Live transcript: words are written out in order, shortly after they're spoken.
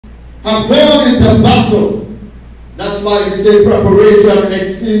I've gone into battle. That's why we say preparation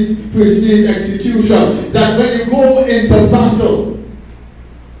precedes execution. That when you go into battle,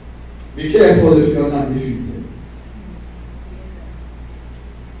 be careful if you're not defeated.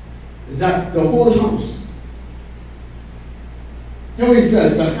 That the whole house. Here he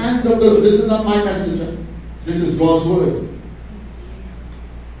says, the hand of the Lord. This is not my messenger. This is God's word.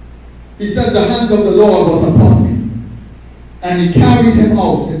 He says the hand of the Lord was upon me, and he carried him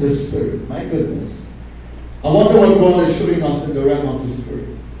out in the spirit. My goodness. I wonder what God is showing us in the realm of the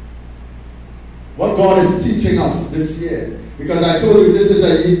spirit. What God is teaching us this year. Because I told you this is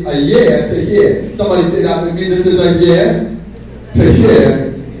a year to hear. Somebody say that with me. This is a year to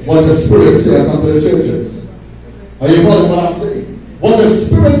hear what the Spirit says unto the churches. Are you following what I'm saying? What the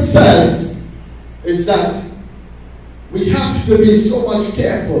Spirit says is that we have to be so much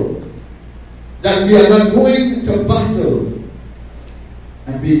careful that we are not going to battle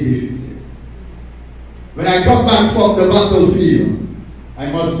and be defeated. When I come back from the battlefield,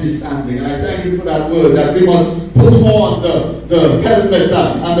 I must be standing. And I thank you for that word, that we must put on the helmet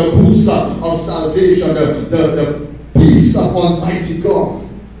and the boots of salvation, the peace of Almighty God.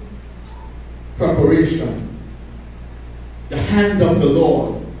 Preparation. The hand of the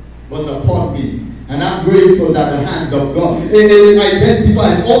Lord was upon me. And I'm grateful that the hand of God, it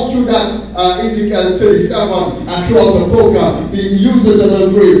identifies all through that Ezekiel 37 and throughout the book, he uses a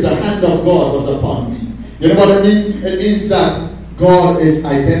little phrase, the hand of God was upon me. You know what it means? It means that God is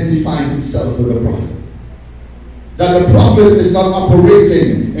identifying himself with the prophet. That the prophet is not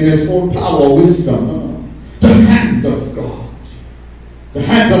operating in his own power or wisdom. No. The hand of God. The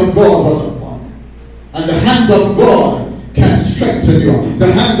hand of God was upon him. And the hand of God can strengthen you.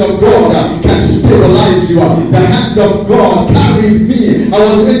 The hand of God can stabilize you. The hand of God carried me. I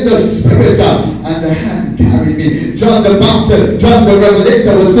was in the spirit and the hand carried me. John the Baptist, John the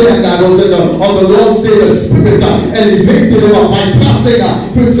Revelator was saying that on the Lord's day the spirit elevated him by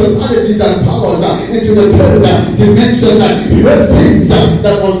passing principalities and powers into the third dimension, and he heard things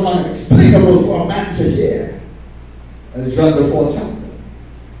that was unexplainable for a man to hear. As John the 4th chapter.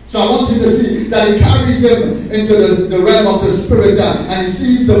 So I want you to see that he carries him into the realm of the spirit and he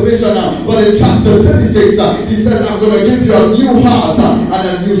sees the vision. But in chapter 36, he says, I'm going to give you a new heart and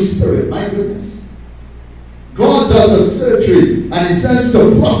a new spirit. My goodness. God does a surgery and he says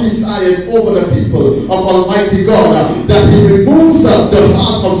to prophesy it over the people of Almighty God that he removes the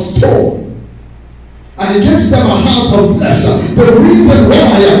heart of stone. And he gives them a heart of flesh. The reason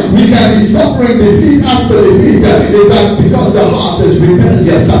why we can be suffering defeat after defeat is that because the heart is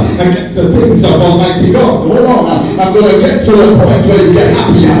rebellious against the things of Almighty God. Hold on, I'm going to get to the point where you get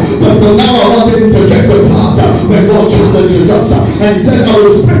happier. But for now I want to interject the part where God challenges us. And he says, I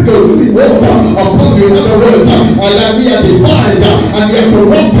will sprinkle living water upon you. In other words, that we are defiled and we are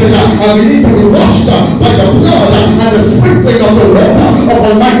corrupted and we need to be washed by the blood and the sprinkling of the water of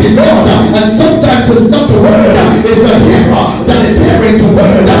Almighty God. And sometimes it's not the word, it's the hearer that is hearing the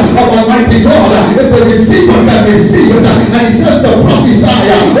word of Almighty God. If the receiver can receive it, and he says to prophesy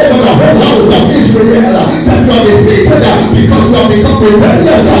over the whole house of Israel that you are defeated because you have become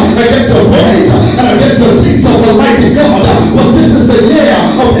rebellious against the voice and against the things of Almighty God. But this is the year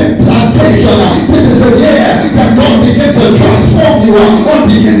of implantation. This is the year that God begins to transform you on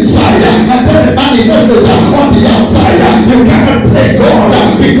the inside and then it manifests on the outside. You cannot play God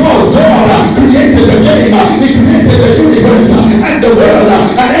because God created the game, he created the universe and the world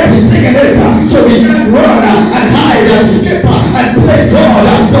and everything in it. So we can run and hide and skip and play God.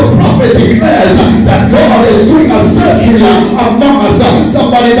 The prophet declares that God is doing a surgery among us.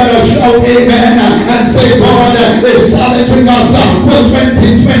 Somebody better shout amen and say God is challenging us for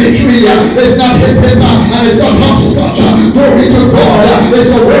 2023. It's not hip-hip and it's not hopscotch. Glory to God. It's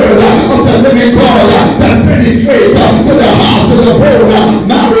the word of the living God that penetrates to the heart, to the bone,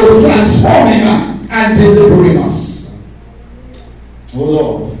 marrow, transforming and delivering us. Oh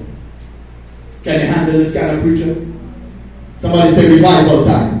Lord. Can you handle this kind of preacher? Somebody say revival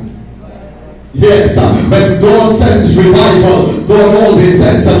time. Yes, when God sends revival, God always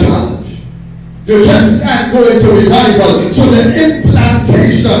sends a challenge. You just can't go into revival. So the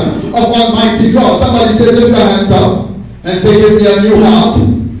implantation of Almighty God. Somebody say lift your hands up and say give me a new heart,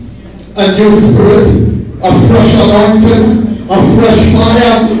 a new spirit, a fresh anointing, a fresh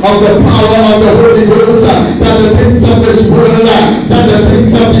fire of the power of the Holy Ghost, that the things of this world, that the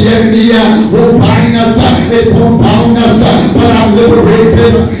things of the enemy won't bind us, it won't bound us, but I'm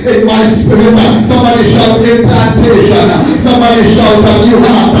liberated in my spirit. Somebody shout implantation. Somebody shout a new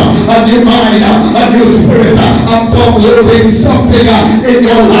heart, a new mind, a new spirit. I'm downloading something in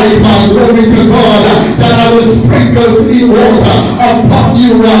your life. Glory to God, that I will sprinkle clean water upon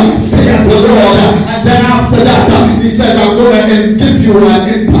you. Say said the Lord. And then after that, he says, I'm going to give you an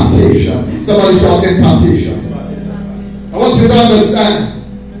impartation. Somebody shout impartation. I want you to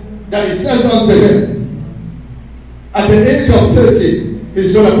understand that he says unto him, at the age of 30,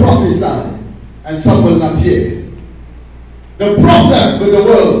 he's going to prophesy, and some will not hear. The problem with the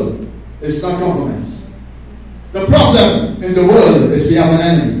world is not governments. The problem in the world is we have an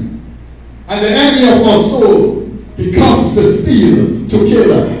enemy. And the enemy of our soul, he comes to steal, to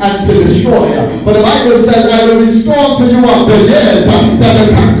kill, and to destroy. But the Bible says, I will restore to you of the years that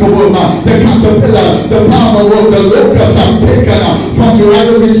the cankerworm, the caterpillar, the palmerworm, the locust have taken from you. I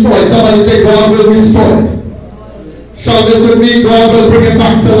will restore it. Somebody say, God will restore it. Shout this with me, God will bring it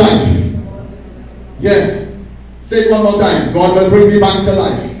back to life. Yeah. Say it one more time. God will bring me back to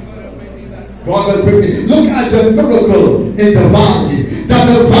life. God will bring me. Look at the miracle in the valley. That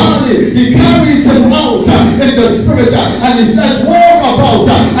the valley, he carries him out in the spirit, and he says, walk about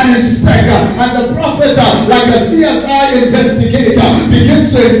and inspect. And the prophet, like a CSI investigator,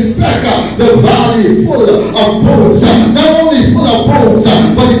 begins to inspect the valley full of bones. Not only full of bones,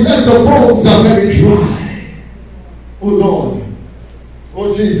 but he says the bones are very dry. Oh Lord.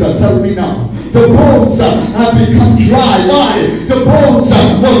 Oh Jesus, help me now. The bones have become dry. Why? The bones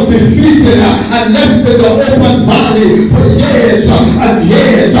was defeated and left in the open valley for years and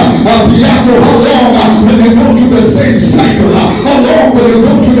years. Bianco, how long will you go through the same cycle? How long will you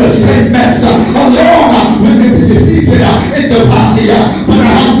go through the same mess? How long will you be defeated in the valley? But I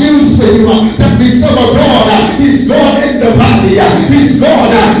have news for you that we serve a God. He's God in the valley. He's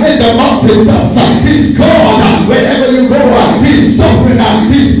God in the mountaintops. He's God wherever you go. He's sovereign.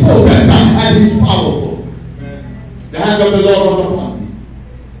 He's potent, and he's powerful. The hand of the Lord was upon me,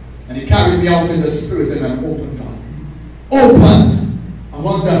 and he carried me out in the spirit in an open valley. Open. I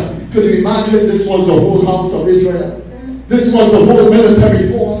wonder, could you imagine this was the whole house of Israel? This was the whole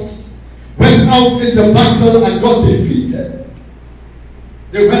military force. Went out into battle and got defeated.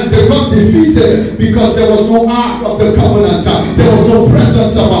 They got defeated because there was no ark of the covenant. There was no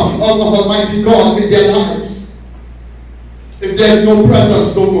presence of Almighty God in their lives. If there's no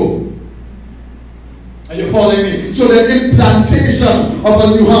presence, don't go. Are you following me? So the implantation of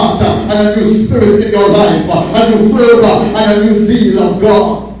a new heart and a new spirit in your life, a new fervor and a new zeal of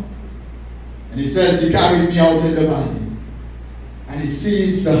God. And he says, he carried me out in the valley. And he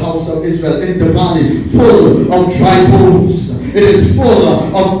sees the house of Israel in the valley full of dry bones. It is full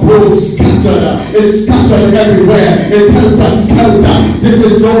of bones scattered. It's scattered everywhere. It's helter-skelter. This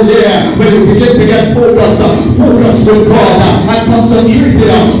is no year when you begin to get focused with God and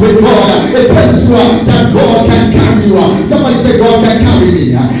concentrated with God. It tells you that God can carry you. Somebody say, God can carry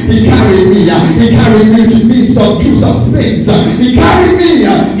me. He carried me. He carried me through some things. He carried me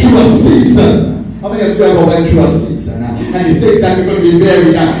through a season. How many of you ever went through a season? And you think that you're going to be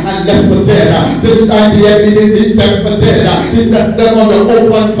buried and left for dead. This time the enemy didn't leave them for dead. He left them on the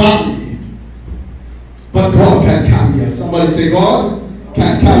open valley. But God can carry us. Somebody say, God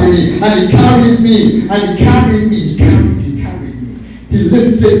can carry me. And he carried me. And he carried me. He carried me. He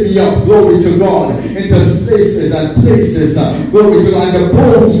lifted me up. Glory to God. Into spaces and places. Glory to God. And the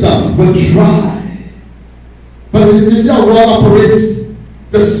bones were dry. But you see how God operates?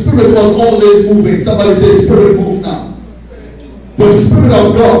 The Spirit was always moving. Somebody say, Spirit, move now. The Spirit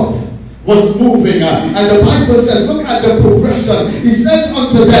of God was moving. And the Bible says, look at the progression. He says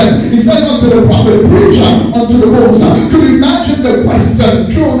unto them, he says unto the prophet, preach unto the bones. Could you imagine the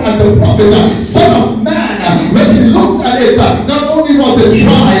question thrown at the prophet? Son of man, when he looked at it, not only was it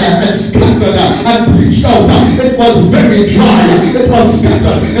dry and scattered and bleached out, it was very dry. It was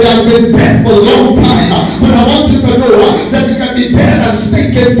scattered. It had been dead for a long time. But I want you to know that you can be dead and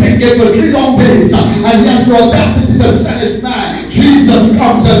stinking, thinking for 3 long days. And he has the audacity to send his man. Jesus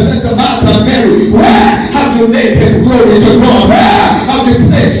comes and said to Martha and Mary, where have you laid him? Glory to God. Where have you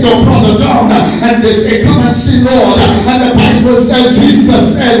placed your brother down? And they say, come and see, Lord. And the Bible says,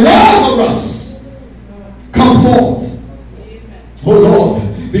 Jesus said, Lazarus, come forth. Oh Lord.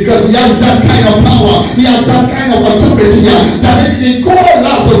 Because he has that kind of power. He has that kind of authority that if he called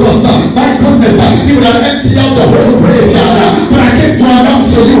Lazarus, my goodness, he would have emptied out the whole graveyard. But I came to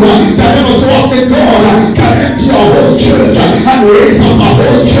announce to you that there was one that God can empty a whole church and raise up a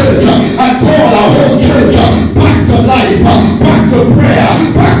whole church and call a whole church back to life, back to prayer,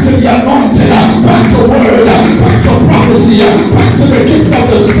 back to the anointing, back to word, back to prophecy, back to the gift of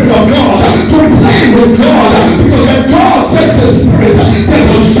the Spirit of God, to play with God. Because when God sends his Spirit, there's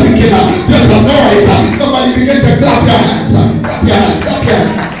a shaking, there's a noise. Somebody begin to clap your hands. Clap your hands, clap your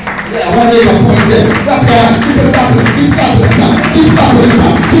hands. Yeah, one day you're pointing. Clap your hands, keep clapping, keep clapping, keep clapping,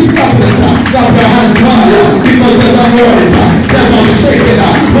 keep clapping. Clap your hands higher, because there's a noise, there's a shaking.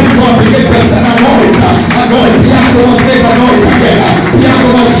 When God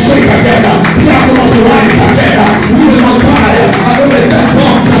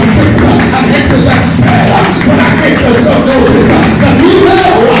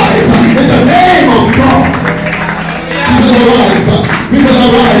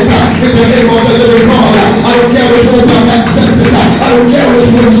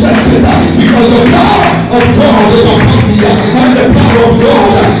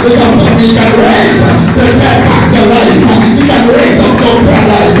is upon me. He can raise the dead back to life. He can raise up your prayer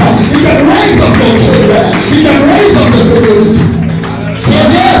life. He can raise up your children. He can raise up the community. So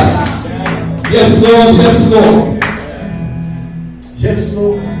yes. Yes, Lord. Yes, Lord. Yes,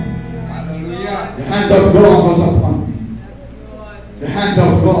 Lord. Hallelujah. The hand of God was upon me. The hand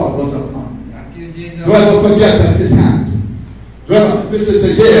of God was upon me. Do ever forget that his hand? Well, this is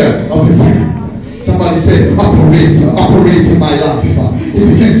a year of his hand. Somebody say, operate in my life. He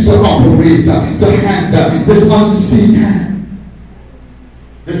begins to operate the hand, this unseen hand,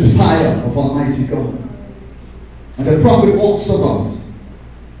 this fire of Almighty God. And the prophet walks about.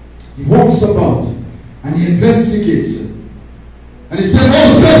 He walks about and he investigates it. And he said, oh,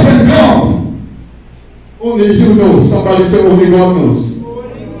 certain God, only you know. Somebody say, only God knows.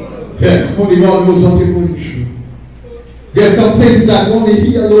 Yeah, only God knows what you're going through. There are some things that only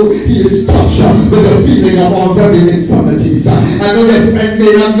He alone, He is touched with the feeling of our very infirmities. I know your friend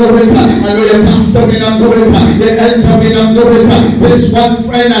may not know it. I know your pastor may not know it. Your elder may not know it. This one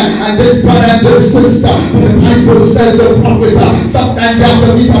friend and this brother and this sister. But the Bible says the prophet, sometimes you have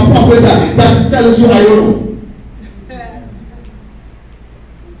to meet a prophet that tells you, I don't know.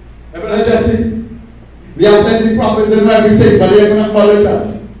 Everyone Jesse? We have plenty prophets and everything, but they're not about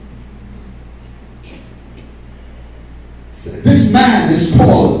themselves. This man is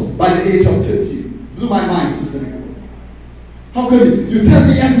called by the age of 30. Blew my mind, Sister Nicole. How could you tell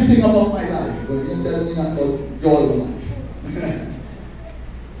me everything about my life, but you tell me not about your life?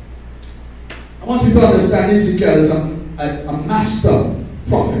 I want you to understand Ezekiel is a master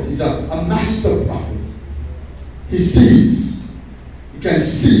prophet. He's a master prophet. He sees. He can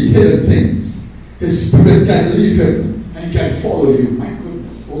see hidden things. His spirit can leave him and he can follow you. My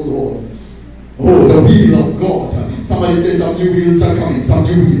goodness, oh Lord. Oh, the wheel of God. Somebody says some new wheels are coming. Some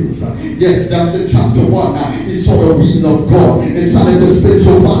new wheels. Yes, that's in chapter 1. He saw the wheel of God. It started to spin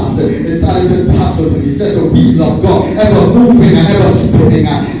so fast. It started to tussle. He said the wheel of God, ever moving and ever spinning.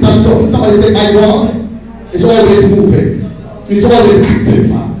 That's what somebody say, my God is always moving. He's always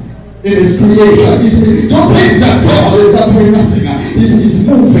active in his creation. Don't think that God is not doing nothing. He's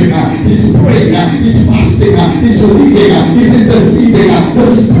moving. He's praying. He's fasting. He's leading. He's interceding.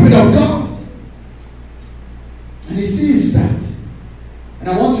 The Spirit of God. And he sees that. And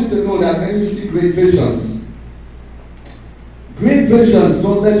I want you to know that when you see great visions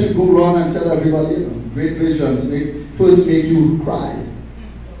don't let you go around and tell everybody, you know. Great visions first make you cry.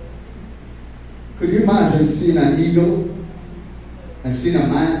 Could you imagine seeing an eagle and seeing a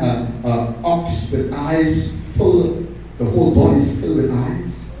man, ox with eyes full, the whole body is filled with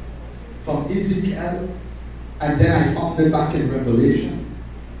eyes? From Ezekiel, and then I found it back in Revelation.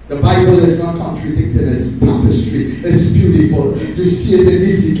 The Bible is not contradicted, it's tapestry, it's beautiful. You see it in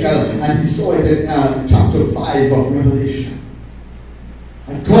Ezekiel, and he saw it in chapter 5 of Revelation.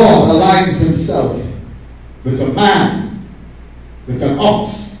 And God aligns himself with a man, with an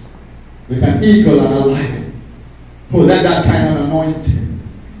ox, with an eagle and a lion. Who let that kind of anointing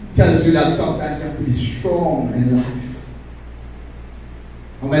tells you that sometimes you have to be strong in life.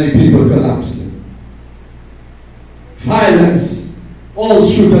 How many people collapse? Violence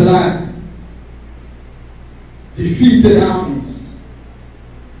all through the land. Defeated armies.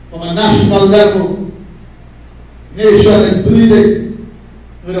 From a national level, nation is bleeding.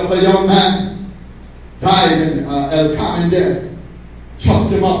 Rid of a young man died in El Carmen there.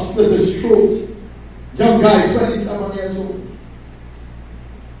 Chopped him up, slit his throat. Young guy, 27 years old.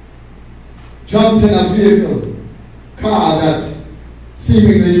 Jumped in a vehicle, car that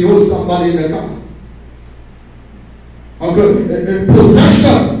seemingly knows somebody in the car. How good?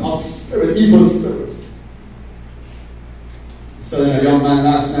 Possession of spirit, evil spirits. So a young man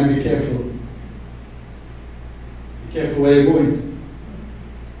last night, be careful. Be careful where you're going.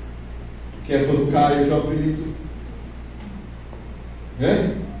 Be careful the car you're jumping into.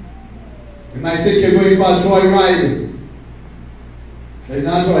 Yeah? You might think you're going for a joyride. There's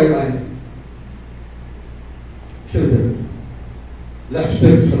not joyride. Killed them. Left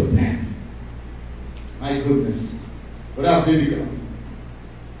them for dead. My goodness. What have we become?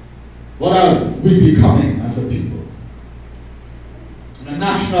 What are we becoming as a people? On a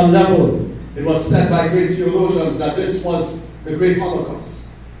national level, it was said by great theologians that this was the great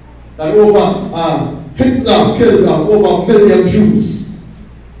Holocaust. That Hitler killed over 1 million Jews.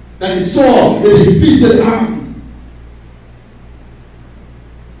 That he saw a defeated army.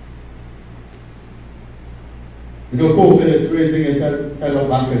 You know, COVID is raising its head up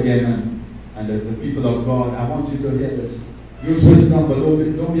back again. And the people of God, I want you to hear this. Use wisdom, but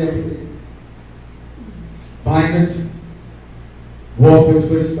don't be afraid. Bind it. Walk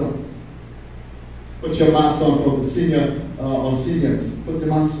with wisdom. Put your mask on for the senior or seniors. Put the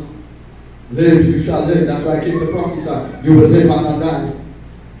mask on. Live, you shall live. That's why I came to prophesy. You will live and not die.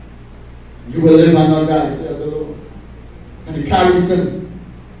 You will live and not die, said the Lord. And he carries him.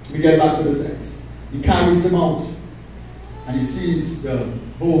 We get back to the text. He carries him out. And he sees the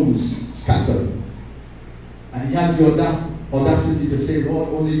bones scattered. And he has the audacity to say, Lord,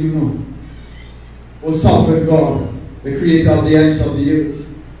 only you know. O sovereign God, the creator of the ends of the earth.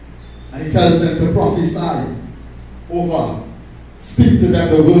 And he tells them to prophesy over. Speak to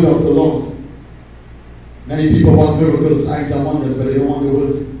them the word of the Lord. Many people want miracles, signs, and wonders, but they don't want the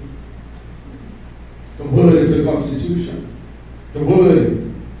word. The word is a constitution. The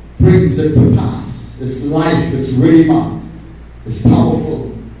word brings it to pass. It's life, it's rhema. It's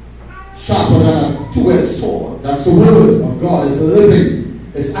powerful. Sharper than a two-edged sword. That's the word of God. It's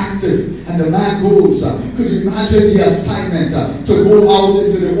living. It's active. And the man goes. Could you imagine the assignment to go out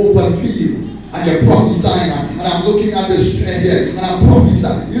into the open field? And you're prophesying, and I'm looking at this here, and I'm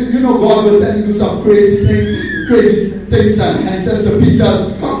prophesying. You know God will tell you to do some crazy things, and he says to Peter,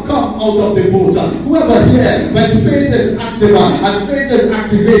 come out of the boat. Whoever here, when faith is active and faith is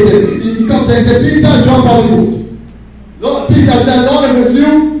activated, he comes and says, Peter, jump out of the boat. Lord, Peter said, Lord, if it's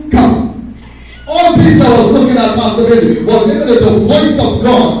you, come. All Peter was looking at Pastor Billy was literally the voice of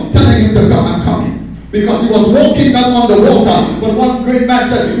God telling him to come. I'm coming. Because he was walking not on the water, but one great man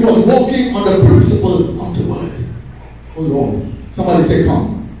said he was walking on the principle of the word. Oh Lord. Somebody say,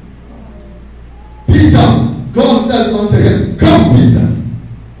 come. Peter, God says unto him, come, Peter.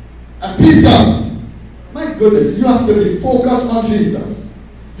 And Peter, my goodness, you have to be focused on Jesus.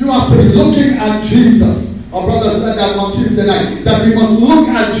 You have to be looking at Jesus. Our brother said that on Tuesday night, that we must look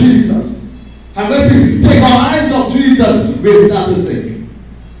at Jesus. And when we take our eyes off Jesus, we start to sink.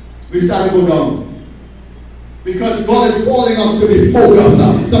 We start to go down. Because God is calling us to be focused.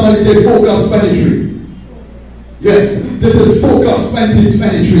 Somebody say focus ministry. Yes, this is focus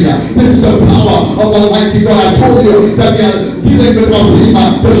ministry. This is the power of Almighty God. I told you that we are dealing with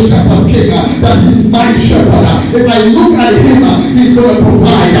Rosima, the shepherd king, that he's my shepherd. If I look at him, he's going to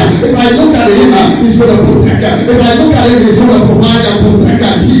provide. If I look at him, he's going to protect. If I look at him, he's going to provide and protect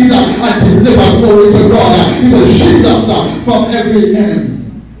and heal and deliver. Glory to God. He will shield us from every enemy.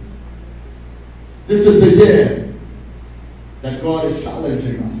 This is a year that God is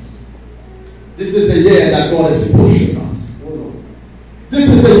challenging us. This is a year that God is pushing us. This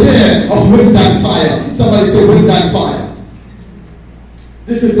is a year of wind and fire. Somebody say wind and fire.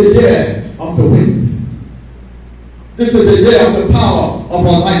 This is a year of the wind. This is a year of the power of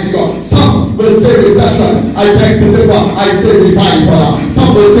Almighty God. Some will say recession. I beg to differ. I say revival.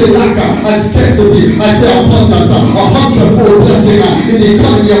 Some will say lack and scarcity. I say abundance. 100-fold blessing in the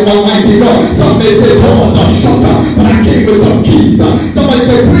economy of Almighty God. Some may say doors are shut. But I came with some keys. Somebody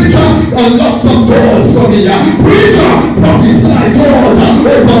say, preacher, unlock some doors for me. Preacher, prophesy doors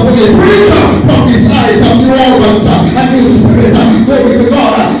open for me. Preacher, prophesy some new organs and new spirit. Glory to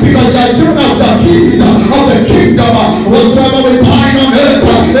God. Because he has given us the keys of the kingdom. Whatsoever we bind on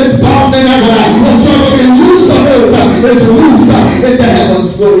earth is bound in heaven. Whatsoever we loose on earth is loose in the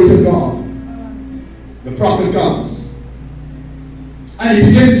heavens. Glory to God. The prophet comes and he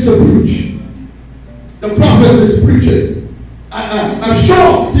begins to preach. The prophet is preaching. I'm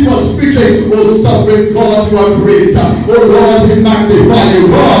sure he was preaching, oh sovereign God, you are great. Oh Lord, we magnify you,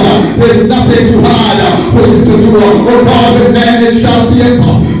 God. There's nothing too hard for you to do. Oh God, with men it shall be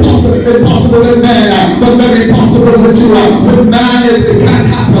impossible with men, but very possible with you. With man it can't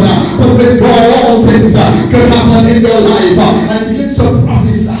happen, but with God all things can happen in your life. And he begins to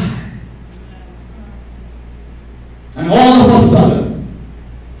prophesy. And all of a sudden,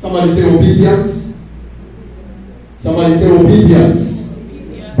 somebody say obedience. Somebody say obedience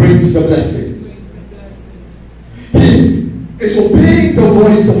brings the blessings. He is obeying the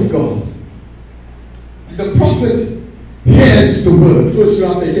voice of God. And the prophet hears the word. First you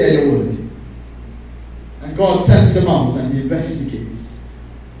have to hear your word. And God sends him out and he investigates.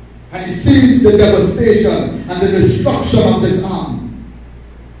 And he sees the devastation and the destruction of this army.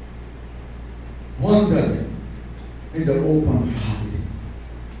 Wander in the open valley.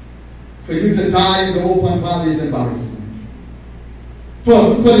 For you to die in the open valley is embarrassment.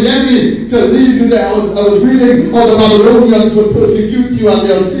 For the enemy to leave you there. I was reading how the Babylonians would persecute you and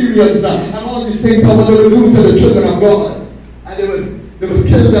the Assyrians and all these things, how they would do to the children of God. And they would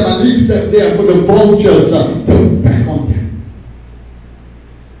kill them and leave them there for the vultures to peck on them.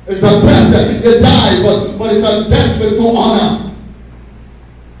 It's a death. They die, but it's a death with no honor.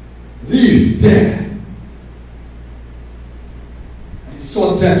 Leave there.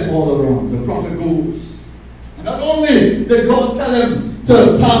 Saw death all around. The prophet goes. And not only did God tell him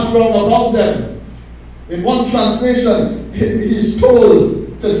to pass round about them, In one translation, he's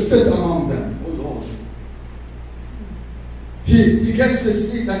told to sit among them. Oh Lord. He gets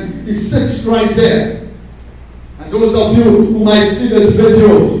his seat and he sits right there. And those of you who might see this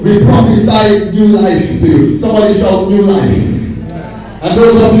video, we prophesy new life to you. Somebody shout new life. And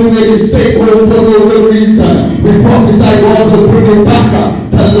those of you maybe stay home for no good reason, we prophesy God will bring you back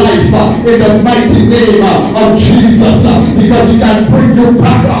to life in the mighty name of Jesus, because He can bring you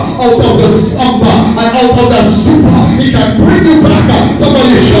back out of the slumber and out of the stupor. He can bring you back.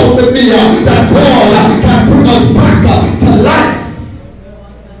 Somebody shout with me that God can bring us back to life.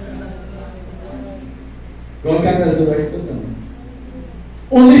 God can resurrect them.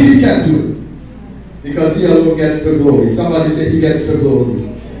 Only He can do it. Because He alone gets the glory. Somebody say He gets the glory.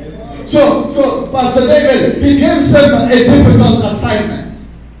 So Pastor David, he gives him a difficult assignment.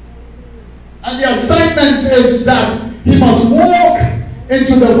 And the assignment is that he must walk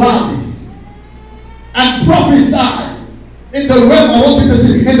into the valley and prophesy in the realm, I want you to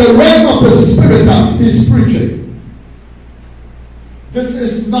see, in the realm of the Spirit he's preaching. This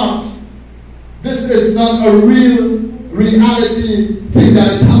is not a real reality thing that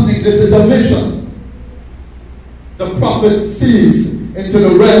is happening. This is a vision. The prophet sees into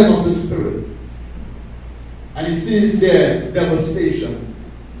the realm of the Spirit. And he sees there devastation.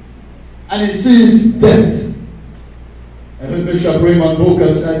 And he sees death. I heard Bishop Raymond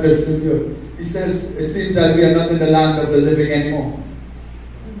Boker said this. He says, it seems like we are not in the land of the living anymore.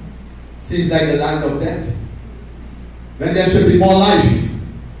 It seems like the land of death. When there should be more life.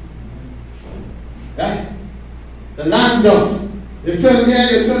 Yeah? The land of, you turn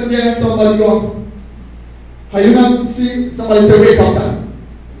here, somebody go. Have you not seen somebody say wake up time?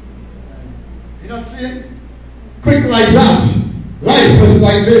 You not see it? Quick like that. Life is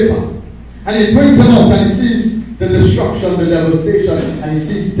like vapor. And it brings him out and he sees the destruction, the devastation, and he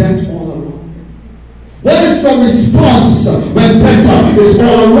sees death all around. What is the response when death is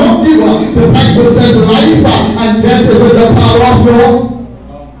all around you? The Bible says life and death is in the power of your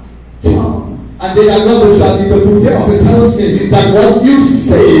tongue. And they that love shall eat the fruit thereof. It tells me that what you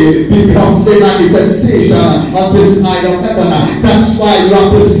say becomes a manifestation of this night of heaven. That's why you have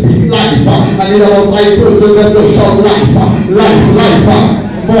to speak life. And in our Bible, so there's a shout life.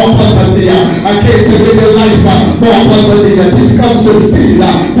 More abundantly. I came to give you life more abundantly. It comes to steal,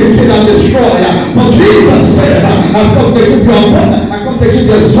 to kill and destroy. But Jesus said, I've come to give you abundance. I've come to give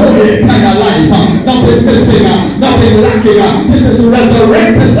you Zoe kind of life. Nothing missing, nothing lacking. This is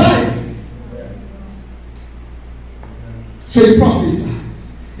resurrected life. So he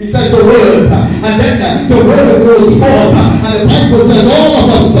prophesies. He says the word, and then the word goes forth, and the Bible says all of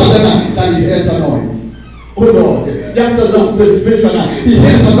a sudden that he hears a noise. Oh Lord, you have to love this vision. He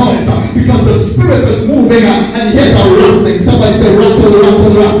hears a noise because the Spirit is moving, and he hears a rattling. Somebody say rattle,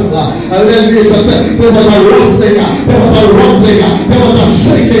 rattle, rattle. And then he says there was a rattling, there was a rumbling, there was a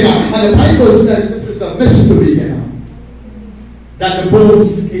shaking, and the Bible says this is a mystery here, that the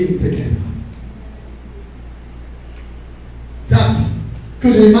bones came together. That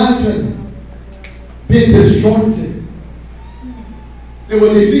could you imagine being disjointed. They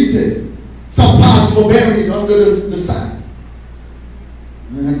were defeated. Some parts were buried under the sand.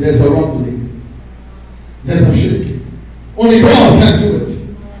 And there's a rumbling. There's a shaking. Only God can do it.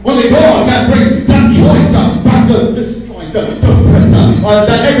 Only God can bring that joint back to this joint, to fit,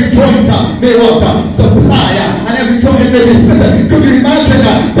 that every joint may supply, and every joint may be fitted. Could you imagine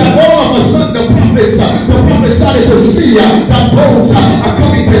that all of a sudden the prophets started to see that bones are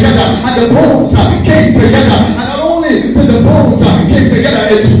coming together, and the bones came together, and not only did the bones came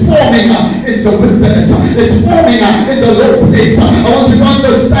together, it's forming in the wilderness, it's forming in the low place. I want you to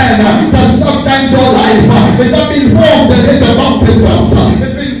understand that sometimes your life is not being formed in the mountaintops,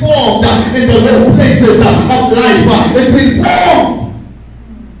 it's been formed in the low places of life. It's been formed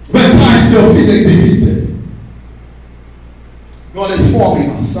when times you're feeling defeated. God is forming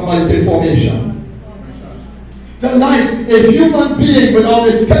us. Somebody say formation. The life, a human being without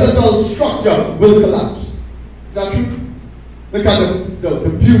a skeletal structure will collapse. Is that true? Look at the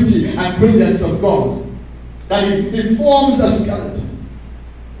beauty and brilliance of God. That He forms a skeleton.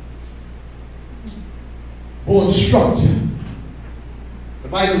 Bone structure. The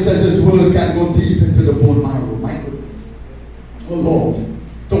Bible says His word can go deep into the bone marrow. My goodness. Oh Lord.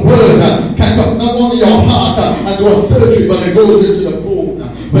 The word can come not only your heart and do a surgery, but it goes into the bone.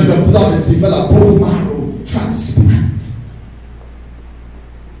 When the blood is developed, bone marrow transplant.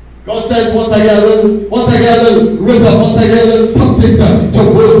 God says, once I get a little rhythm, once I get a little something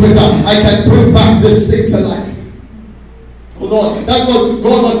to work with, I can bring back this thing to life. Oh Lord. That's what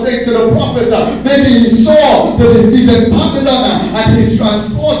God was saying to the prophet. Maybe he saw that he's in Babylon and he's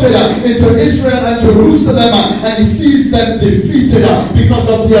transported into Israel and Jerusalem, and he sees them defeated because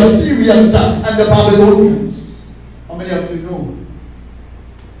of the Assyrians and the Babylonians. How many of you know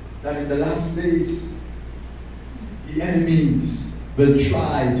that in the last days the enemies will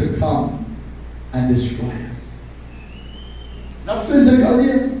try to come and destroy us? Not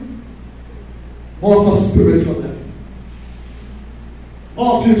physically, more of a spiritual level.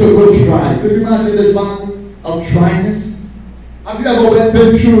 More of you to go dry. Could you imagine this valley of dryness? Have you ever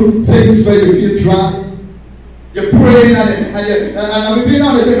been through things where you feel dry? You're praying and I'm being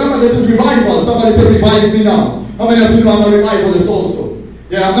honest, remember this is revival. Somebody say revive me now. How many of you know I'm a revivalist also?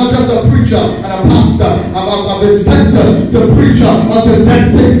 Yeah, I'm not just a preacher and a pastor. I've been sent to preach unto dead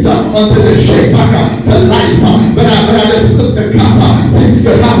things, unto the shake back to life. But I just flip the cup. Things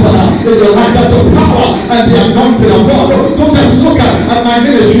could happen in your life. That's the power and the anointing of God. Don't just look at my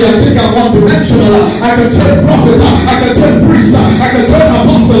ministry and think I'm one-dimensional. I can turn prophet, I can turn priest, I can turn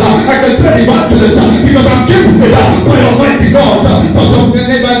apostle, I can turn evangelist, because I'm gifted by Almighty God. So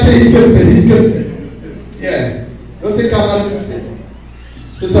anybody say he's gifted, he's gifted. Yeah. Don't think I'm not gifted.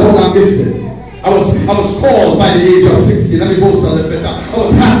 Just say, I'm gifted. I was called by the age of 60. Let me boast a little bit. I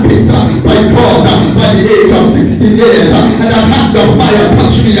was handpicked by God by the age of 60 years. And that hand of fire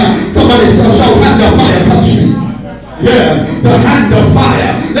touched me. Somebody shout, hand of fire touch me. Yeah, the hand of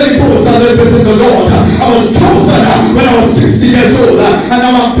fire. Let me boast a little bit in the Lord. I was chosen when I was 60 years old. And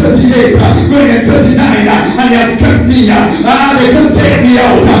now I'm 38, going in 39. And he has kept me. They couldn't take me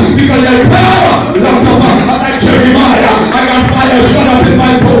out. Because there's power. I'm like Jeremiah. I got fire shut up in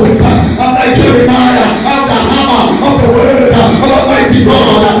my bones. I'm like Jeremiah. I'm the hammer of the word of Almighty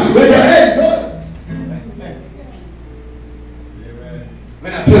God. With the head good.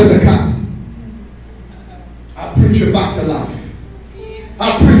 When I turn the cap, I preach you back to life.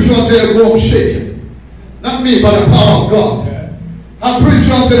 I preach you until you go shaking. Not me, but the power of God. I preach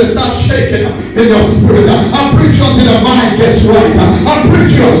until it starts shaking in your spirit. I preach until the mind gets right. I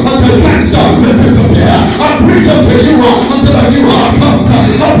preach you until cancer will disappear. I preach until you until a new heart comes.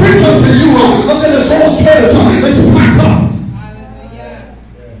 I preach until you until this whole church is packed up.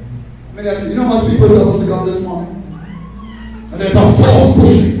 Many of you know how much people are supposed to come this morning? And there's a force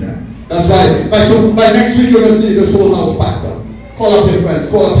pushing them. That's why by next week you're going to see this whole house packed up. Call up your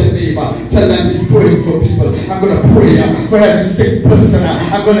friends, call up your neighbor, tell them he's praying for people. I'm going to pray for every sick person.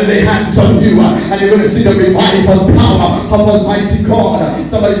 I'm going to lay hands on you, and you're going to see the revival power of Almighty God.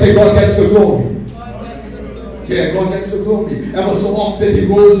 Somebody say, God gets the glory. Yeah, God gets the glory. Ever so often he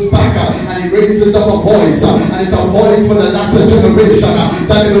goes back and he raises up a voice, and it's a voice for the latter generation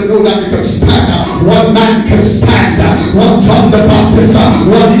that they will know that they can stand. One man can stand. One John the Baptist,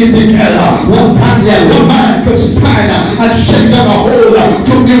 one Ezekiel, one Daniel. One man could stand and shake down a whole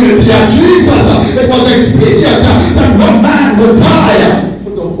community. And Jesus, it was expedient that one man would die for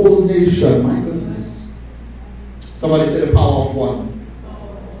the whole nation. My goodness. Somebody say the power of one.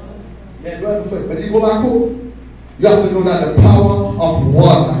 Yeah, when you go back home, you have to know that the power of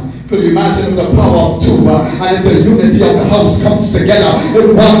one. Could you imagine the power of two, and if the unity of the house comes together, if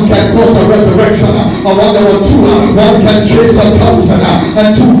one can cause a resurrection, or one there were two, one can chase 1,000,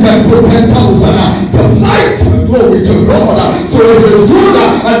 and two can put 10,000 to fight. Glory to God. So it is good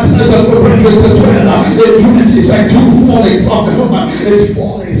and pleasant for brethren to dwell in unity. It's like two falling from the woman. It's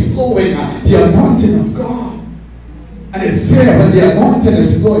falling, it's flowing, the anointing of God. And it's there when the anointing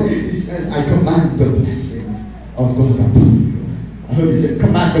is flowing. He says, I command the blessing of God upon you. I heard he said,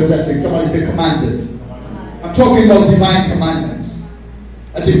 command the blessing. Somebody say, command it. I'm talking about divine commandments.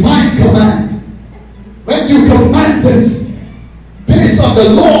 A divine command. When you command it based on the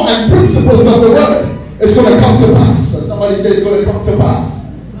law and principles of the word, it's going to come to pass. Somebody says it's going to come to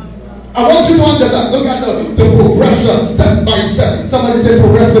pass. I want you to understand. Look at the progression step by step. Somebody say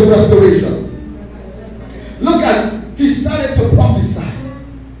progressive restoration. Look at, he started to prophesy.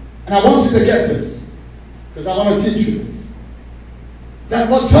 And I want you to get this, because I want to teach you this. That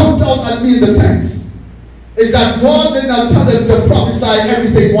what jumped out at me in the text is that God did not tell him to prophesy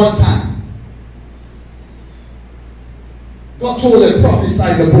everything one time. God told him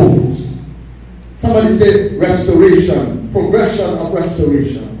prophesy the bowls. Somebody said restoration, progression of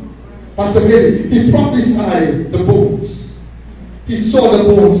restoration. Pastor Mary, he prophesied the bones. He saw the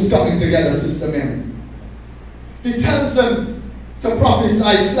bones coming together, Sister Mary. He tells them to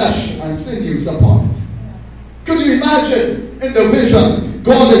prophesy flesh and sinews upon it. Could you imagine in the vision,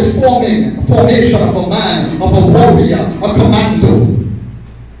 God is forming a formation of a man, of a warrior, a commando.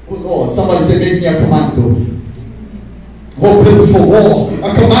 Oh Lord, somebody say, make me a commando. or built for war. A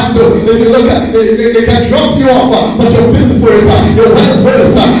commando, if you look at it, they can drop you off, but you're built for it. You're well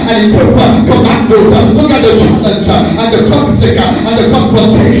versed and equipped commandos. Look at the challenge and the conflict and the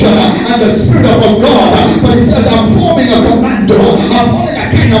confrontation and the Spirit of God. But he says, I'm forming a commando. I'm forming a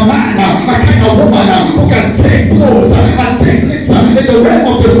kind of man, a kind of woman who can take blows and take licks in the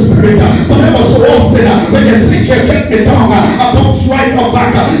realm of the Spirit. But ever so often, when you think you're getting it down, a bounce right up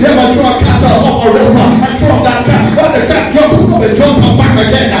back. You ever draw a cat up a river and throw that cat. When the cat jump, we're going to jump back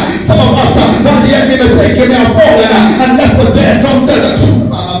again. Some of us, when the enemy mistake, you may have fallen and left for dead. Don't say that.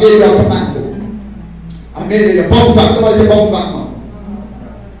 I made you a commando. I made you a bounce back. Somebody say bounce back now.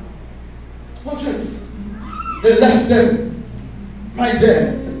 Watch this. They left them right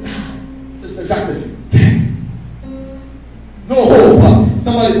there. Sister Jacqueline. No hope.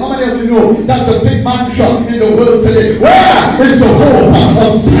 Somebody, how many of you know that's a big mantra in the world today? Where is the hope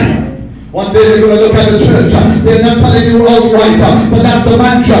of Zion? One day they're going to look at the church. They're not telling you outright, but that's the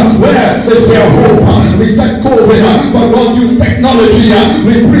mantra. Where is their hope? We said COVID, but God used technology.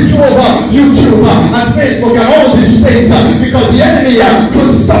 We preach over YouTube and Facebook and all these things because the enemy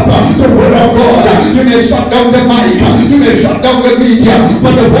couldn't stop the word of God. You may shut down the mic, you may shut down the media,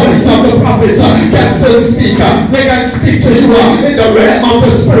 but the voice of the prophets can still speak. They can speak to you in the realm of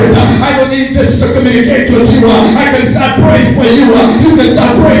the Spirit. I don't need this to communicate with you. I can start praying for you. You can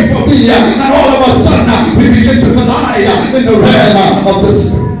start praying for me. And all of a sudden, we begin to collide in the realm of the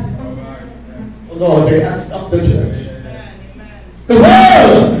Spirit. Oh Lord, they can't stop the church. The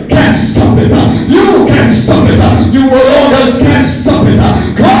world can't stop it. You can't stop it. You orders can't stop it.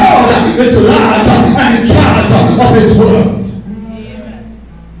 God is large and in charge of His word.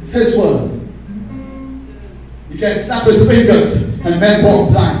 It's His word. He can snap His fingers and men walk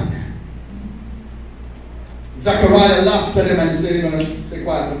blind. Zechariah laughed at him and said, you're going to stay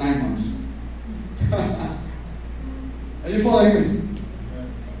quiet for 9 months. Are you following me?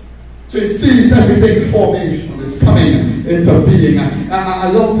 So he sees everything formation is coming into being.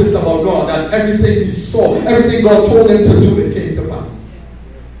 I love this about God, that everything he saw, everything God told him to do, it came to pass.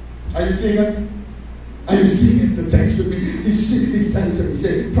 Are you seeing it? Are you seeing it? The text with me. He tells him, he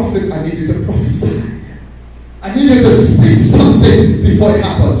said, prophet, I need you to prophesy. I need you to speak something before it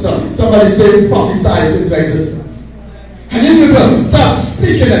happens. So somebody say, prophesy it into existence. I need you to start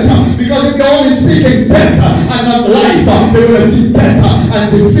speaking it because if you're only speaking death and not life, they're going to see death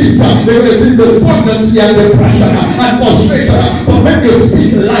and defeat. They're going to see despondency and depression and frustration. But when you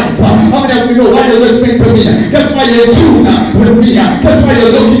speak life, how many of you know why you're listening to me? Guess why you're in tune with me? Guess why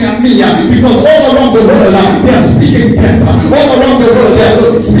you're looking at me? Because all around the world, they're speaking death. All around the world,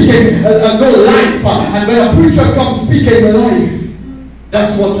 they're speaking no life. And when a preacher comes speaking life,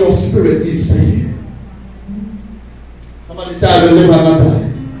 that's what your spirit needs to hear. Somebody say, I will live and not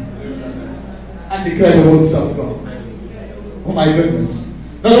die. And declare the words of God. Oh my goodness.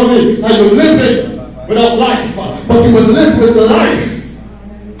 Not only are you living without life, but you will live with life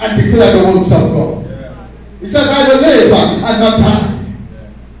and declare the words of God. He says, I will live and not die.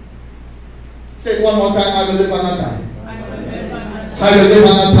 Say it one more time, I will live and not die. I will live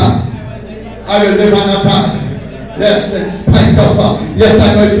and not die. I will live and not die. Yes, in spite of, yes,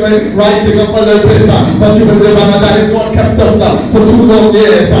 I know it's rising up a little bit, but you will live and not die. God kept us for 2 long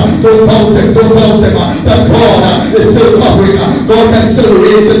years. Don't doubt him, that God is still covering. God can still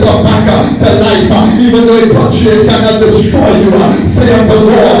raise it up back to life. Even though it touches you, it cannot destroy you. Say unto the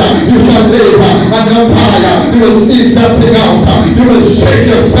Lord, you shall live and not die. You will sneeze that thing out. You will shake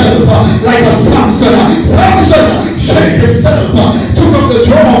yourself like a Samson. Samson shake himself, took up the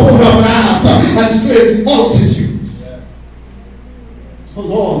jawbone of an ass and slayed multitudes. Oh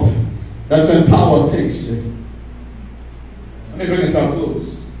Lord, that's when power takes you. Let me bring it to a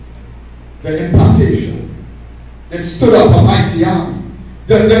close. The impartation. They stood up a mighty army.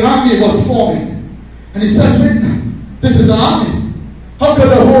 The army was forming. And he says, wait now, this is an army. How could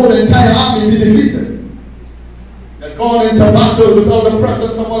the whole entire army be defeated? They'd gone into battle without the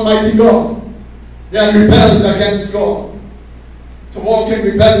presence of Almighty God. They had rebelled against God. To walk in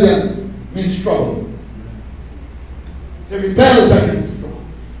rebellion means trouble. They rebelled against God.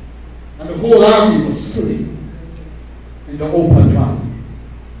 And the whole army was slain in the open ground.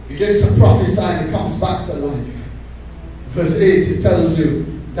 Begins to prophesy and it comes back to life. Verse 8, it tells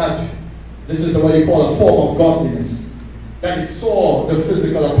you that this is what you call a form of godliness. That he saw the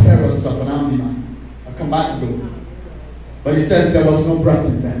physical appearance of an army man, a commando. But he says there was no breath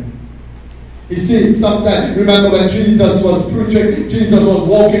in them. You see, sometimes, remember when Jesus was preaching, Jesus was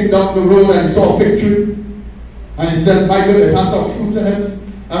walking down the road and he saw a fig tree. And he says, my God, it has some fruit in it.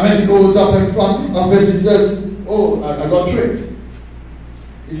 And when he goes up in front of it, he says, oh, I got tricked.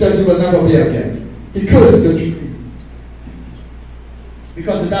 He says, you will never be again. He cursed the tree.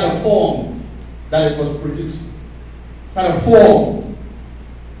 Because it had a form that it was produced. It had a form.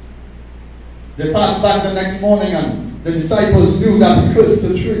 They passed back the next morning and the disciples knew that he cursed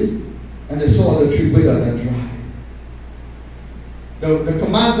the tree. And they saw the tree withered and dry. The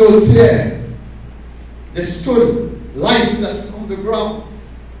commandos here, they stood lifeless on the ground.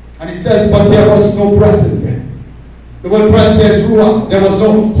 And he says, but there was no breath in them. The word breath there is ruach. There was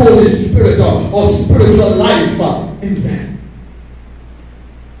no Holy Spirit or spiritual life in them.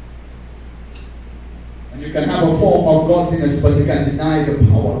 And you can have a form of godliness, but you can deny the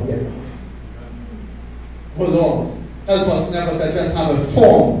power thereof. Oh Lord, help us never to just have a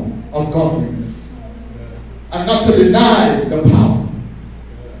form of godliness and not to deny the power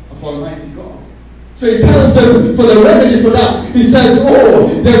of Almighty God. So he tells them for the remedy for that. He says,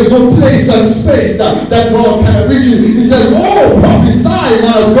 oh, there's no place and space that God cannot reach you. He says, oh, prophesy,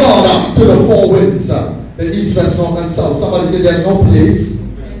 man of God, to the four winds, the east, west, north, and south. Somebody say there's no place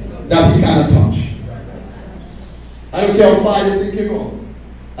that he cannot touch. I don't care how far you think you go.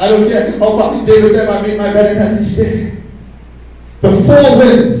 I don't care how far. David said, I made my bed in heaven's spirit. The four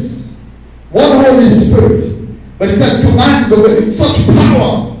winds, one Holy Spirit. But he says, command the wind. Such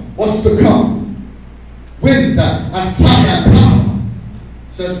power was to come. Wind and fire and power.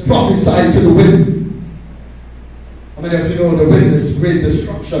 It says, prophesy to the wind. How many of you know the wind is great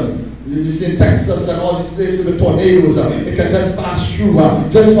destruction? You see in Texas and all these places with tornadoes, it can just pass through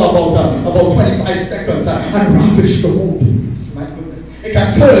just for about 25 seconds and ravish the whole place. My goodness. It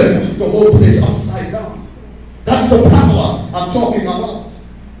can turn the whole place upside down. That's the power I'm talking about.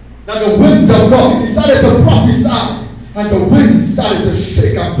 Now the wind of God, he started to prophesy. And the wind started to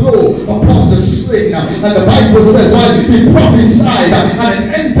shake and blow upon the slain. And the Bible says, while he prophesied and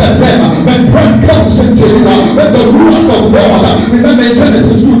it entered them, when breath comes into you, when the ruach of God, remember in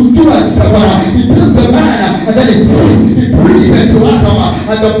Genesis 2 and 7, he built the man and then he breathed into Adam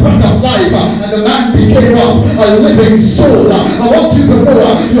and the breath of life, and the man became a living soul. I want you to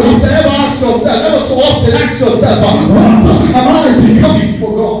know, you have to ever ask yourself, ever so often ask yourself, what am I becoming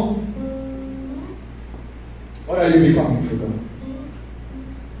for God? What are you becoming for God?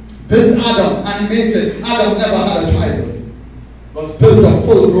 Built Adam, animated. Adam never had a child. Was built a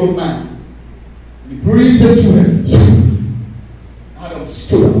full-grown man. He breathed into him. Adam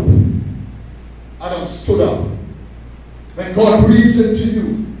stood up. Adam stood up. When God breathes into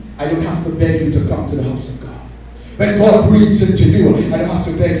you, I don't have to beg you to come to the house of God. When God breathes into you, I don't have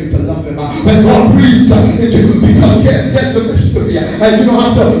to beg you to love him. When God breathes into you, because here's the mystery. You don't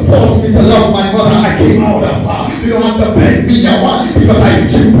have to force me to love my mother. I came out of her. You don't have to beg me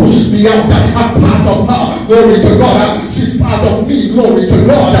because she pushed me out. I'm part of her. Glory to God. She's part of me. Glory to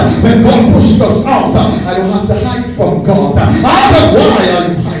God. When God pushed us out, I don't have to hide from God. Adam, why are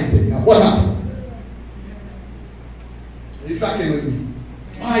you hiding? What happened? Are you tracking with me?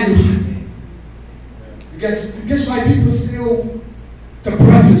 Why are you hiding? Guess why people say, oh, the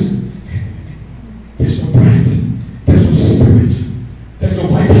breath is, there's no breath, there's no spirit, there's no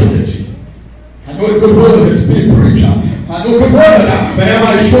vitality. I know a good word is being preached. I know a good word. Whenever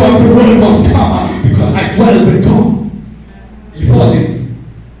I show up, the word must come because I dwell with God. You following me?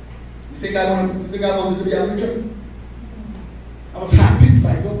 You think I wanted to be a preacher? I was handpicked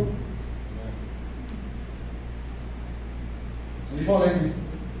by God. Are you following me?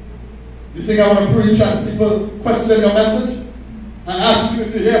 You think I want to preach and people question your message and ask you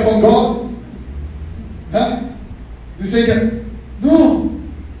if you hear from God? Huh? You think, no,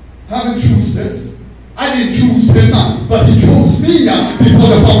 I didn't choose this. I didn't choose him, but he chose me before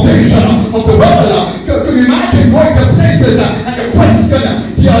the foundation of the world. Could you imagine going to places and you question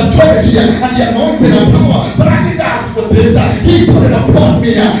the authority and the anointing and power? But I didn't ask for this. He put it upon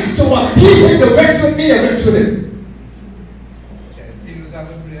me. So he did the rest with me, I went with him.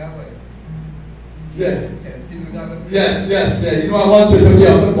 Yeah. Yes. You know, I want you to be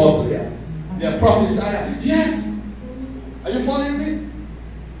a football player. Yeah, prophesy. Yes. Are you following me?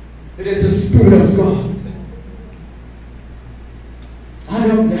 It is the Spirit of God.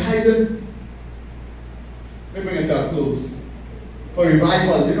 Adam, the hidden. Let me bring it to a close. For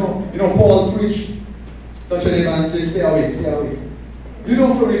revival, you know, Paul preached. Touch your neighbor and say, stay away. You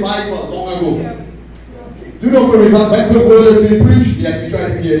know, for revival, long ago. You know, for revival, when good word has been preached, yeah, we try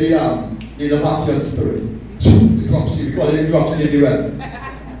to hear the Vatican spirit. The dropsy, we call it dropsy in the realm.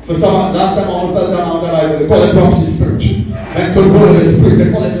 For some, last time I fell down that I call it dropsy spirit. When good word is preached,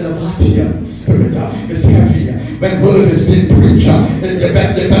 they call it the Vatican spirit. It's heavy. when word is being preached,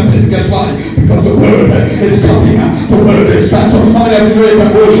 guess why? Because the word is cutting, the word is transforming. How many of you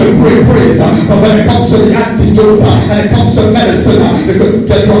can worship, pray, praise? But when it comes to the antidote and it comes to medicine,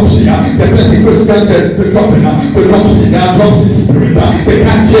 they're dropsy. They're plenty Christians, they're dropping, they're dropsy, they're dropsy spirit. They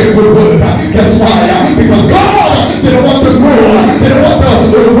can't hear good word. Guess why? Because God, they don't want to grow. They don't want to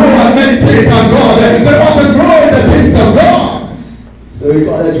grow and meditate on God. They don't want to grow in the things of God. So we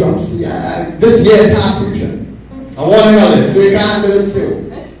call it dropsy. This year is hard preaching. I want to know it. We can't do it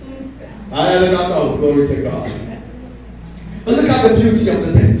still. I do not know. Glory to God. But look at the beauty of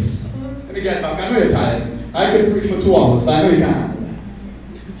the text. Let me get back. I know you're tired. I can preach for 2 hours. I know you can't handle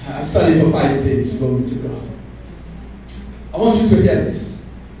that. I studied for 5 days. Glory to God. I want you to hear this.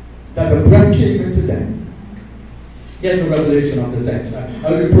 That the bread came into them. Here's the revelation of the text. I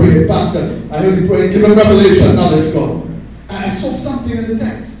heard you pray, Pastor. I heard you pray. Give a revelation, knowledge, God. And I saw something in the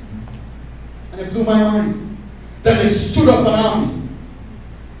text. And it blew my mind. That they stood up an army.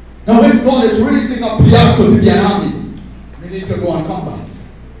 Now if God is raising up Piarco to be an army, we need to go and combat.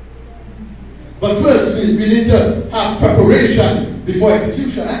 But first we need to have preparation before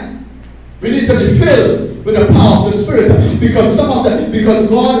execution. We need to be filled with the power of the Spirit. Because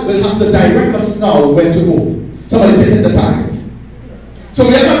God will have to direct us now where to go. Somebody say hit the target. So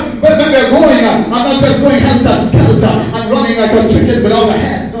we are not, when we are going, I'm not just going helter-skelter and running like a chicken without a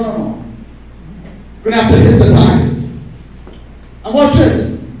head. No. We're going to have to hit the target. And watch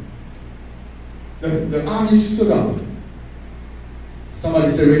this. The army stood up.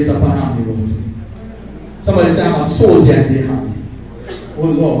 Somebody say, raise up an army, Lord. Somebody say, I'm a soldier in the army. Oh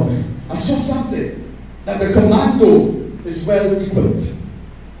Lord. I saw something. That the commando is well equipped.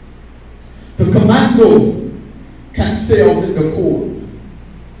 The commando can stay out in the cold.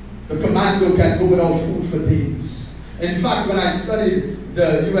 The commando can go without food for days. In fact, when I studied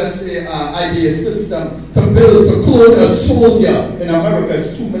the USA IDA system, to clothe a soldier in America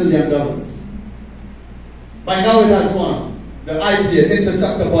is $2 million. By now it has won. The IDA,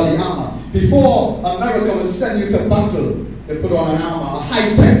 interceptor body armor. Before America would send you to battle, they put on an armor, a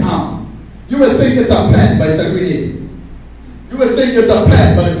high-tech armor. You will think it's a pen, but it's a grenade. You will think it's a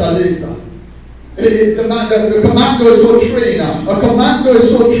pen, but it's a laser. The commando is so trained. A commando is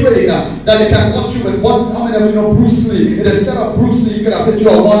so trained that it can watch you with one. How many of you know Bruce Lee? In a set of Bruce Lee, you could have hit you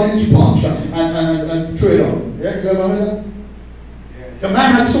a 1-inch punch and throw it out. Yeah, you ever heard that? The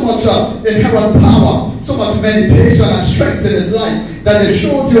man had so much inherent power, so much meditation and strength in his life that they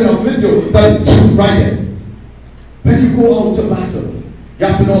showed you in a video that right there. When you go out to battle, you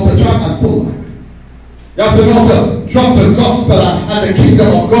have to know how to drop and pull back. You have to know how to drop the gospel and the kingdom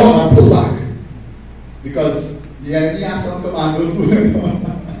of God and pull back. Because the enemy has some commandos.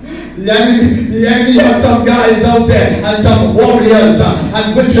 the enemy has some guys out there and some warriors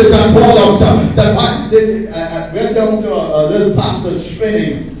and witches and warlocks that went down to a little pastor's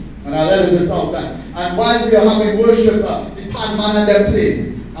training, and I led this out there. And while we are having worship, the pan man and they're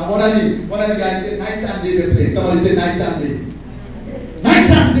playing. And one of the guys said, night and day they're playing. Somebody said night and day. Night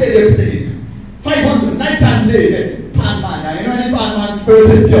and day they're playing. 500, night and day. Pan man. You know any pan man spirit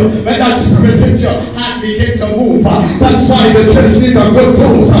hits you. When that spirit hits your hand begin to move. That's why the church needs a good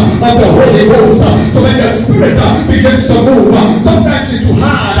dose of the Holy Ghost. So when the spirit begins to move, sometimes it's too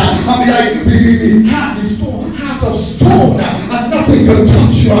hard. And be like, the heart is stone, heart of stone, and nothing can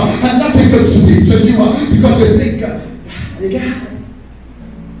touch you, and nothing can speak to you, because you think you got it.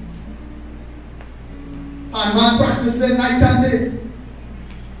 And man practicing night and day.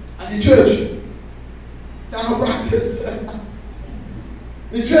 And the church, they have no practice.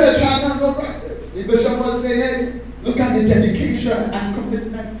 The church has no practice. The bishop was saying, hey, look at the dedication and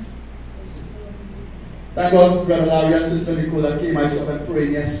commitment. Thank God, Brother Larry and Sister Nicola came. I saw them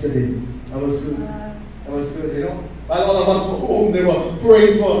praying yesterday. That was good. That was good, you know. While all of us were home, they were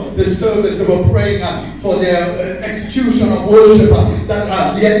praying for the service. They were praying for their execution of worship.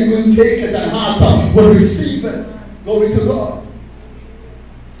 That the enemy will take it and hearts will receive it. Glory to God.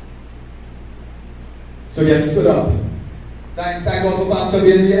 So they stood up. Thank God for Pastor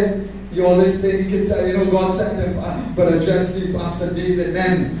being here. He always played the guitar. You know, God sent him, Brother Jesse, Pastor David,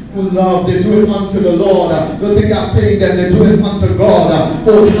 men who love, they do it unto the Lord. Don't think I'm paying them, they do it unto God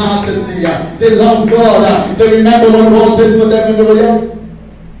wholeheartedly. They love God. They remember what God did for them when they were young.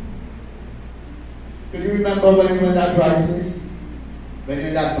 Can you remember when you were in that dry place? When you were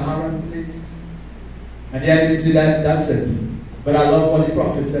in that barren place? And the enemy said, that's it. But I love what the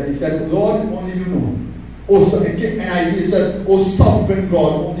prophet said. He said, Lord, only you know. Oh, so in NIV it says, oh sovereign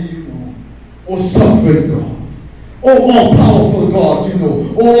God, only you know. Oh sovereign God. Oh all-powerful God, you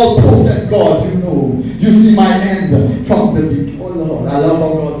know. Oh all-potent God, you know. You see my end from the beginning. Oh Lord, I love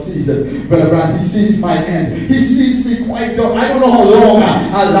how God sees it. Brother Brad, He sees my end. He sees me quite dark. I don't know how long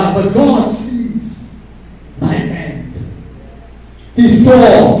I'll last, but God sees my end. He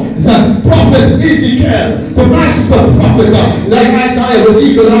saw the prophet Ezekiel, the master prophet, like Isaiah with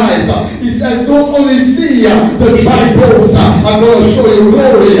eagle eyes. He says, don't only see the dry bones, I'm going to show you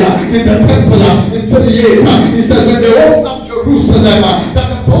glory in the temple in 38. He says, when they open up Jerusalem, that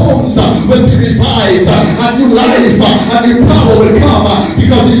the bones will be revived, and new life, and new power will come,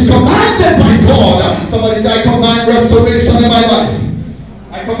 because it's commanded by God. Somebody say, I command restoration in my life.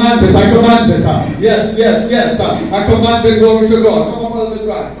 I command it. Yes. I command it, glory to God. Come on, Melvin,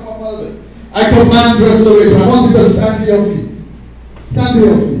 right? Come on, Melvin. I command restoration. I want you to stand to your feet. Stand to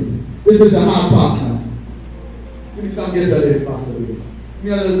your feet. This is a hard part now. Give me some guitar there, Pastor. Give me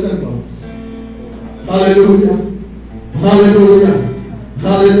a little cymbals. Hallelujah.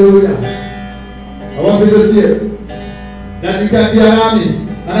 I want you to see it. That you can be an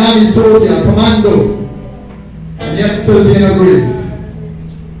army soldier, a commando, and yet still be in a grave.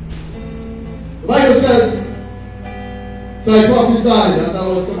 The Bible says, so I prophesied as I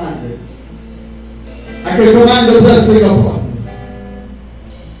was commanded. I could command the blessing upon you.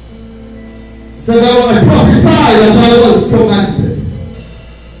 It says I prophesied as I was commanded.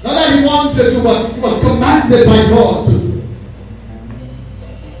 Not that he wanted to, but he was commanded by God to do it.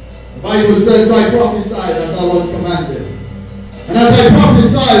 The Bible says, so I prophesied as I was commanded. And as I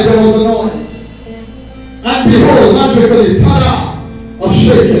prophesied, there was a noise. And behold, magically, tada, a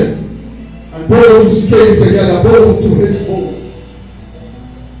shaking. And bones came together, bone to his bone.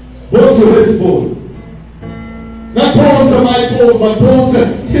 Bone to his bone. Not bone to my bone, but bone to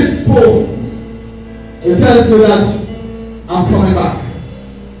his bone. It tells you that I'm coming back.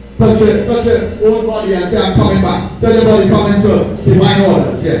 Touch your own body and say, I'm coming back. Tell your body, come into divine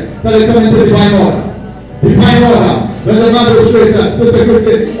orders. Yeah. Tell it, come into divine order. Divine order. When the magistrate, Sister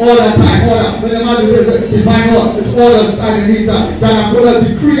Christy, all the time, order. When the magistrate, divine order, it's order standing needs that I'm going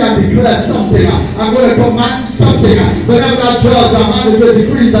to decree and declare something. I'm going to command something. Whenever that judge or magistrate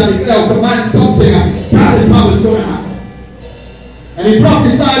decrees and declare or command something, that is how it's going to happen. And he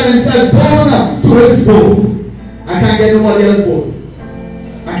prophesied and he says, bone to his bone. I can't get nobody else's bone.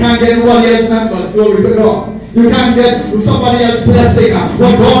 I can't get nobody else's members. Glory to God. You can't get somebody else's blessing.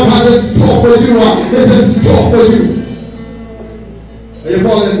 What God has in store for you is in store for you. Are you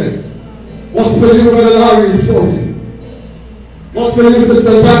following me? What's for you, Brother Larry, is for you. What's for you,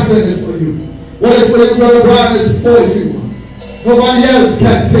 Sister Jacqueline, is for you. What is for you, Brother Brian, is for you. Nobody else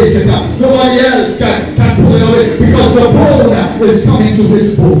can take it up. Nobody else can pull it away, because the bone is coming to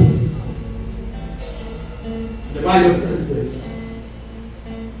his bone. The Bible says this. I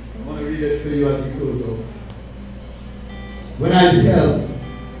want to read it for you as you close off. When I beheld,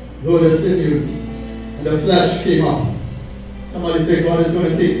 though the sinews and the flesh came up. Somebody say, God is going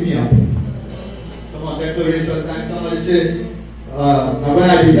to take me up. Come on, declaration time. Somebody say, now when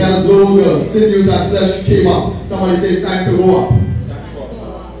I beheld, though the sinews and flesh came up. Somebody say, it's time to go up.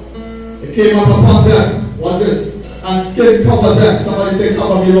 It came up upon them. Watch this. And skin covered them. Somebody say,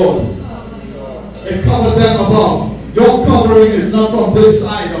 cover me, Lord. It covered them above. Your covering is not from this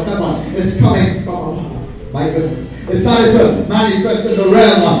side of heaven. It's coming from above. My goodness. It's started to manifest in the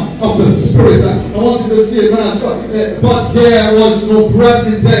realm of the Spirit. I want you to see it when I saw it. But there was no breath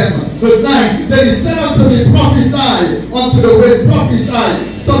in them. Verse 9. Then he said unto me, prophesy unto the wind,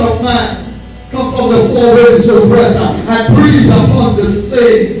 prophesy, Son of man, come from the four winds of breath, and breathe upon the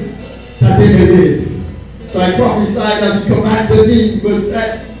slain, that they may live. So I prophesied as he commanded me, verse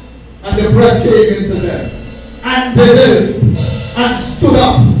 10. And the breath came into them. And they lived and stood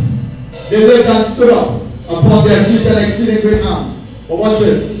up. They lived and stood up upon their feet and exceeding great arm. But watch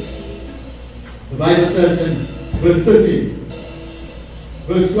this. The Bible says in verse 13.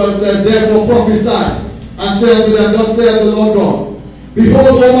 Verse 12 says, therefore prophesy, and say unto them, thus saith the Lord God,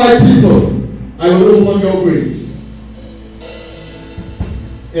 behold, O my people, I will open your graves.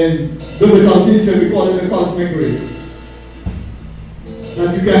 In biblical teaching, we call it the cosmic grave.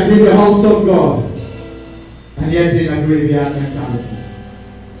 That you can be in the house of God, and yet be in a graveyard mentality.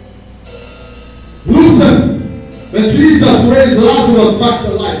 Listen, when Jesus raised Lazarus back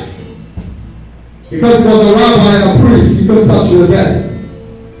to life, because he was a rabbi and a priest, he couldn't touch the dead.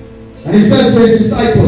 And he says to his disciples,